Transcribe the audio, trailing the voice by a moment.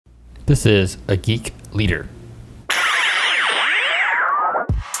This is A Geek Leader.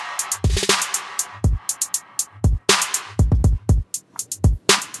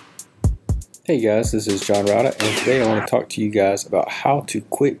 Hey guys, this is John Rada, and today I want to talk to you guys about how to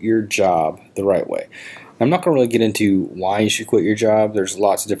quit your job the right way. I'm not going to really get into why you should quit your job. There's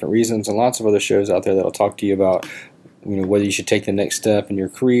lots of different reasons and lots of other shows out there that'll talk to you about whether you should take the next step in your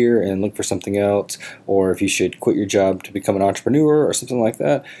career and look for something else, or if you should quit your job to become an entrepreneur or something like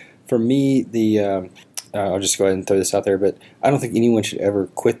that. For me, I'll just go ahead and throw this out there, but I don't think anyone should ever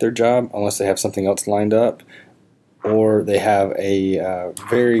quit their job unless they have something else lined up, or they have a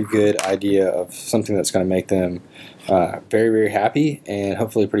very good idea of something that's going to make them very, very happy and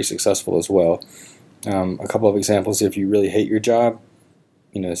hopefully pretty successful as well. A couple of examples: if you really hate your job,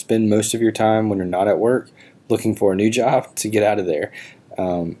 spend most of your time when you're not at work looking for a new job to get out of there.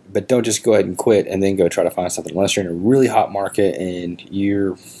 But don't just go ahead and quit and then go try to find something unless you're in a really hot market and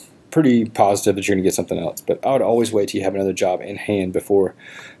you're pretty positive that you're going to get something else. But I would always wait till you have another job in hand before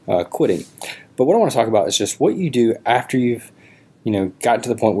quitting. But what I want to talk about is just what you do after you've gotten to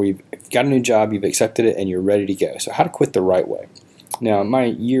the point where you've got a new job, you've accepted it, and you're ready to go. So how to quit the right way. Now, in my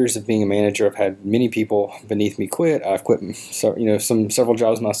years of being a manager, I've had many people beneath me quit. I've quit several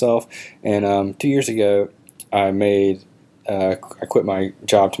jobs myself, and 2 years ago I quit my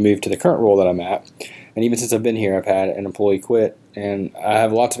job to move to the current role that I'm at. And even since I've been here, I've had an employee quit, and I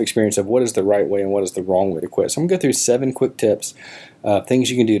have lots of experience of what is the right way and what is the wrong way to quit. So I'm going to go through 7 quick tips,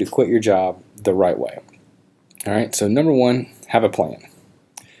 things you can do to quit your job the right way. All right, so number 1, have a plan.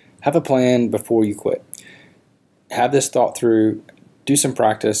 Have a plan before you quit. Have this thought through, do some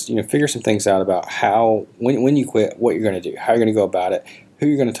practice, figure some things out about how, when you quit, what you're going to do, how you're going to go about it, who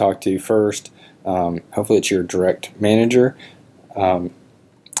you're going to talk to first. Hopefully it's your direct manager.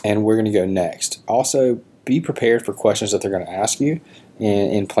 And we're going to go next. Also, be prepared for questions that they're going to ask you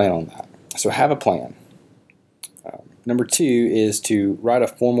and plan on that. So have a plan. Number 2 is to write a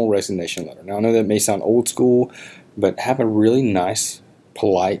formal resignation letter. Now, I know that may sound old school, but have a really nice,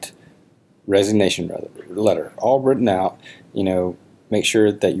 polite resignation letter, all written out. Make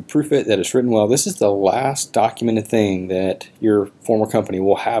sure that you proof it, that it's written well. This is the last documented thing that your former company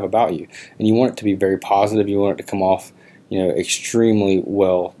will have about you. And you want it to be very positive. You want it to come off extremely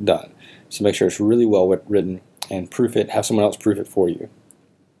well done. So make sure it's really well written and proof it. Have someone else proof it for you.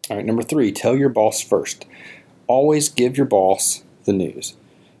 All right, number 3, tell your boss first. Always give your boss the news.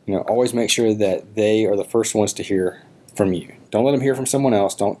 Always make sure that they are the first ones to hear from you. Don't let them hear from someone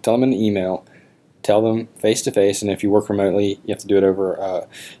else. Don't tell them in an email. Tell them face to face. And if you work remotely, you have to do it over a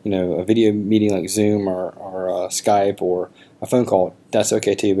video meeting like Zoom or Skype or a phone call. That's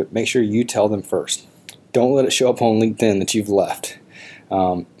okay too, but make sure you tell them first. Don't let it show up on LinkedIn that you've left.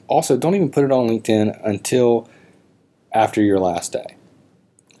 Also, don't even put it on LinkedIn until after your last day.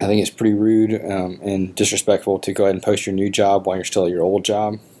 I think it's pretty rude and disrespectful to go ahead and post your new job while you're still at your old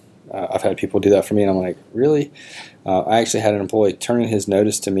job. I've had people do that for me, and I'm like, really? I actually had an employee turn in his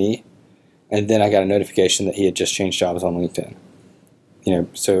notice to me, and then I got a notification that he had just changed jobs on LinkedIn.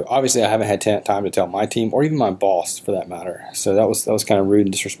 So obviously I haven't had time to tell my team or even my boss for that matter. So that was kind of rude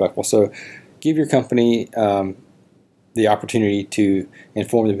and disrespectful. So give your company the opportunity to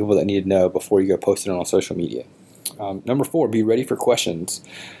inform the people that need to know before you go post it on social media. Number 4, be ready for questions.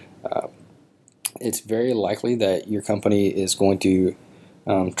 It's very likely that your company is going to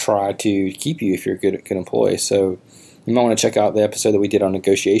try to keep you if you're a good employee. So you might want to check out the episode that we did on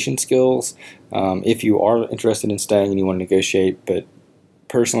negotiation skills if you are interested in staying and you want to negotiate. But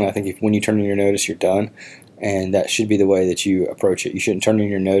personally, I think when you turn in your notice, you're done. And that should be the way that you approach it. You shouldn't turn in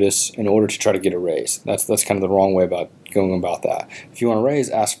your notice in order to try to get a raise. That's kind of the wrong way about going about that. If you want a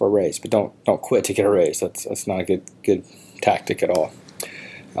raise, ask for a raise, but don't quit to get a raise. That's not a good tactic at all.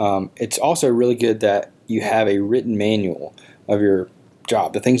 It's also really good that you have a written manual of your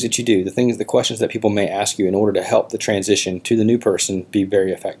job, the things that you do, the questions that people may ask you in order to help the transition to the new person be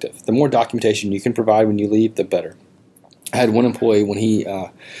very effective. The more documentation you can provide when you leave, the better. I had one employee when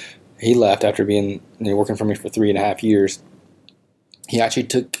he left after being working for me for 3.5 years. He actually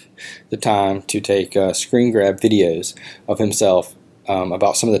took the time to take screen grab videos of himself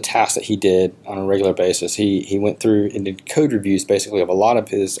about some of the tasks that he did on a regular basis. He went through and did code reviews basically of a lot of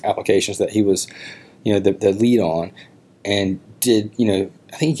his applications that he was the lead on, and did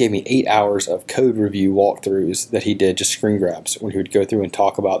I think he gave me 8 hours of code review walkthroughs that he did, just screen grabs, when he would go through and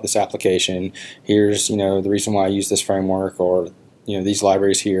talk about this application. Here's the reason why I use this framework, or these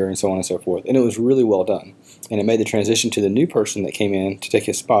libraries here, and so on and so forth. And it was really well done. And it made the transition to the new person that came in to take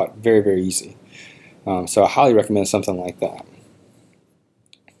his spot very, very easy. So I highly recommend something like that.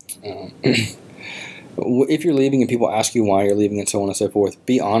 If you're leaving and people ask you why you're leaving and so on and so forth,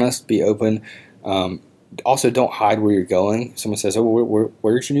 be honest, be open. Also, don't hide where you're going. Someone says, "Oh,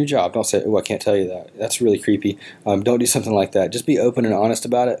 where's your new job?" Don't say, "Oh, I can't tell you that." That's really creepy. Don't do something like that. Just be open and honest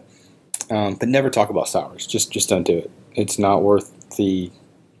about it, but never talk about salaries. Just don't do it. It's not worth the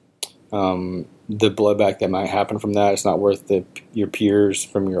blowback that might happen from that. It's not worth your peers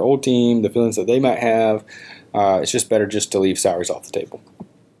from your old team, the feelings that they might have. It's just better just to leave salaries off the table.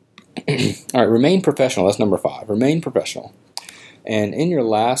 All right, remain professional. That's number 5. Remain professional. And in your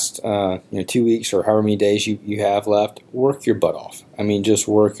last 2 weeks or however many days you have left, work your butt off. I mean, just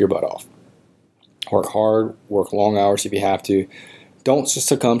work your butt off. Work hard, work long hours if you have to. Don't just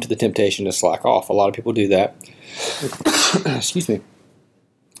succumb to the temptation to slack off. A lot of people do that. Excuse me.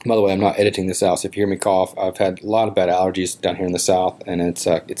 By the way, I'm not editing this out, so if you hear me cough, I've had a lot of bad allergies down here in the South, and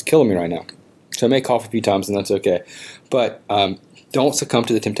it's killing me right now. So I may cough a few times, and that's okay. But don't succumb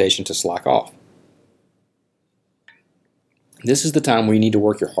to the temptation to slack off. This is the time where you need to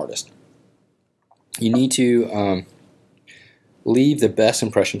work your hardest. You need to leave the best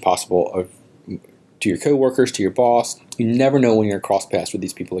impression possible to your coworkers, to your boss. You never know when you're going to cross paths with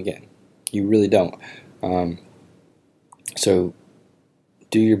these people again. You really don't. So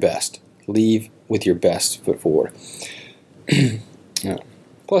do your best. Leave with your best foot forward.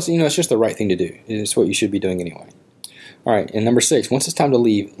 Plus, it's just the right thing to do. It's what you should be doing anyway. All right, and number 6, once it's time to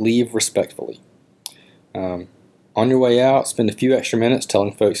leave respectfully. On your way out, spend a few extra minutes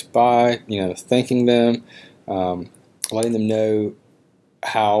telling folks bye, thanking them, letting them know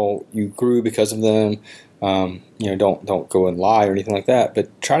how you grew because of them. Don't go and lie or anything like that,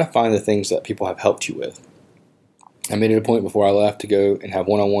 but try to find the things that people have helped you with. I made it a point before I left to go and have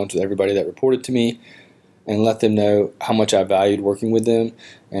one-on-ones with everybody that reported to me and let them know how much I valued working with them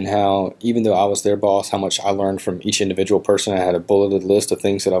and how, even though I was their boss, how much I learned from each individual person. I had a bulleted list of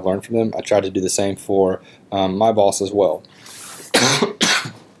things that I've learned from them. I tried to do the same for my boss as well.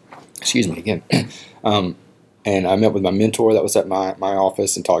 Excuse me again. And I met with my mentor that was at my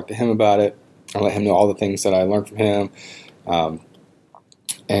office and talked to him about it. I let him know all the things that I learned from him. And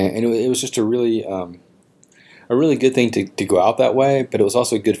it was just a really good thing to go out that way, but it was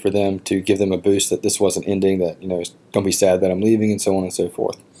also good for them to give them a boost that this wasn't ending, that, don't be sad that I'm leaving, and so on and so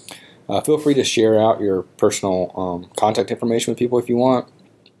forth. Feel free to share out your personal contact information with people if you want.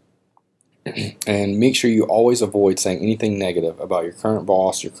 And make sure you always avoid saying anything negative about your current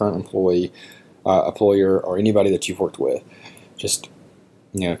boss, your current employer, or anybody that you've worked with. Just,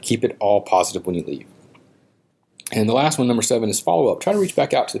 keep it all positive when you leave. And the last one, number 7, is follow-up. Try to reach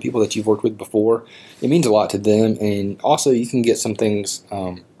back out to the people that you've worked with before. It means a lot to them, and also you can get some things,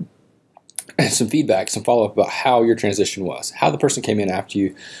 some feedback, some follow-up about how your transition was, how the person came in after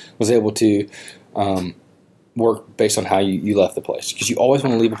you was able to work based on how you left the place. Because you always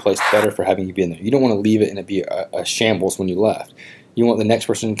want to leave a place better for having you been there. You don't want to leave it and it be a shambles when you left. You want the next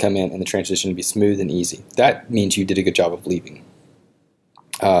person to come in and the transition to be smooth and easy. That means you did a good job of leaving.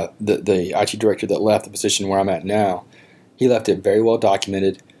 The IT director that left the position where I'm at now, he left it very well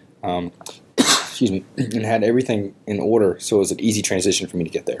documented, excuse me, and had everything in order, so it was an easy transition for me to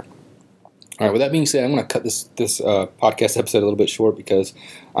get there. All right, with that being said, I'm going to cut this podcast episode a little bit short because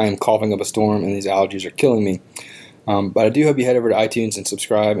I am coughing up a storm and these allergies are killing me. But I do hope you head over to iTunes and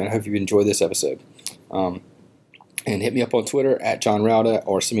subscribe, and I hope you enjoy this episode. And hit me up on Twitter at John Rauda,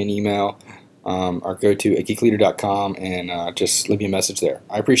 or send me an email. Or go to ageekleader.com and just leave me a message there.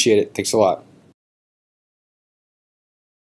 I appreciate it. Thanks a lot.